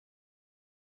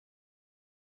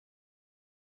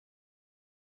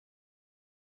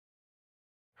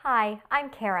Hi,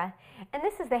 I'm Kara, and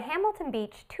this is the Hamilton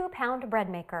Beach 2-pound bread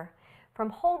maker.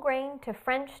 From whole grain to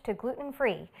French to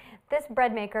gluten-free, this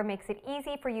bread maker makes it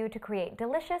easy for you to create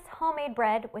delicious homemade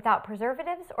bread without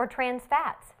preservatives or trans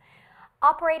fats.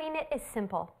 Operating it is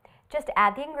simple. Just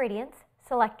add the ingredients,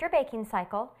 select your baking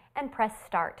cycle, and press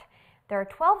start. There are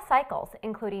 12 cycles,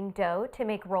 including dough to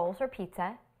make rolls or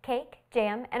pizza, cake,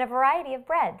 jam, and a variety of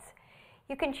breads.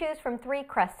 You can choose from 3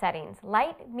 crust settings,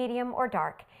 light, medium, or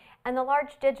dark, and the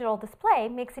large digital display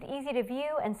makes it easy to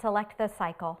view and select the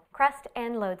cycle, crust,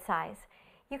 and load size.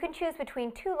 You can choose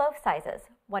between 2 loaf sizes,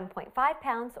 1.5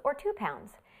 pounds or 2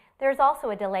 pounds. There's also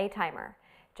a delay timer.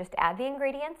 Just add the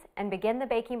ingredients and begin the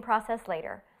baking process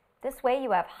later. This way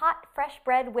you have hot, fresh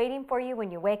bread waiting for you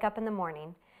when you wake up in the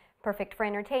morning. Perfect for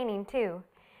entertaining, too.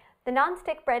 The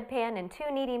non-stick bread pan and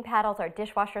 2 kneading paddles are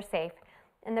dishwasher safe,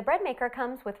 and the bread maker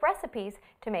comes with recipes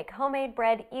to make homemade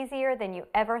bread easier than you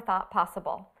ever thought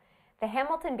possible. The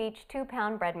Hamilton Beach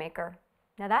 2-pound bread maker.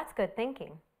 Now that's good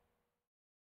thinking.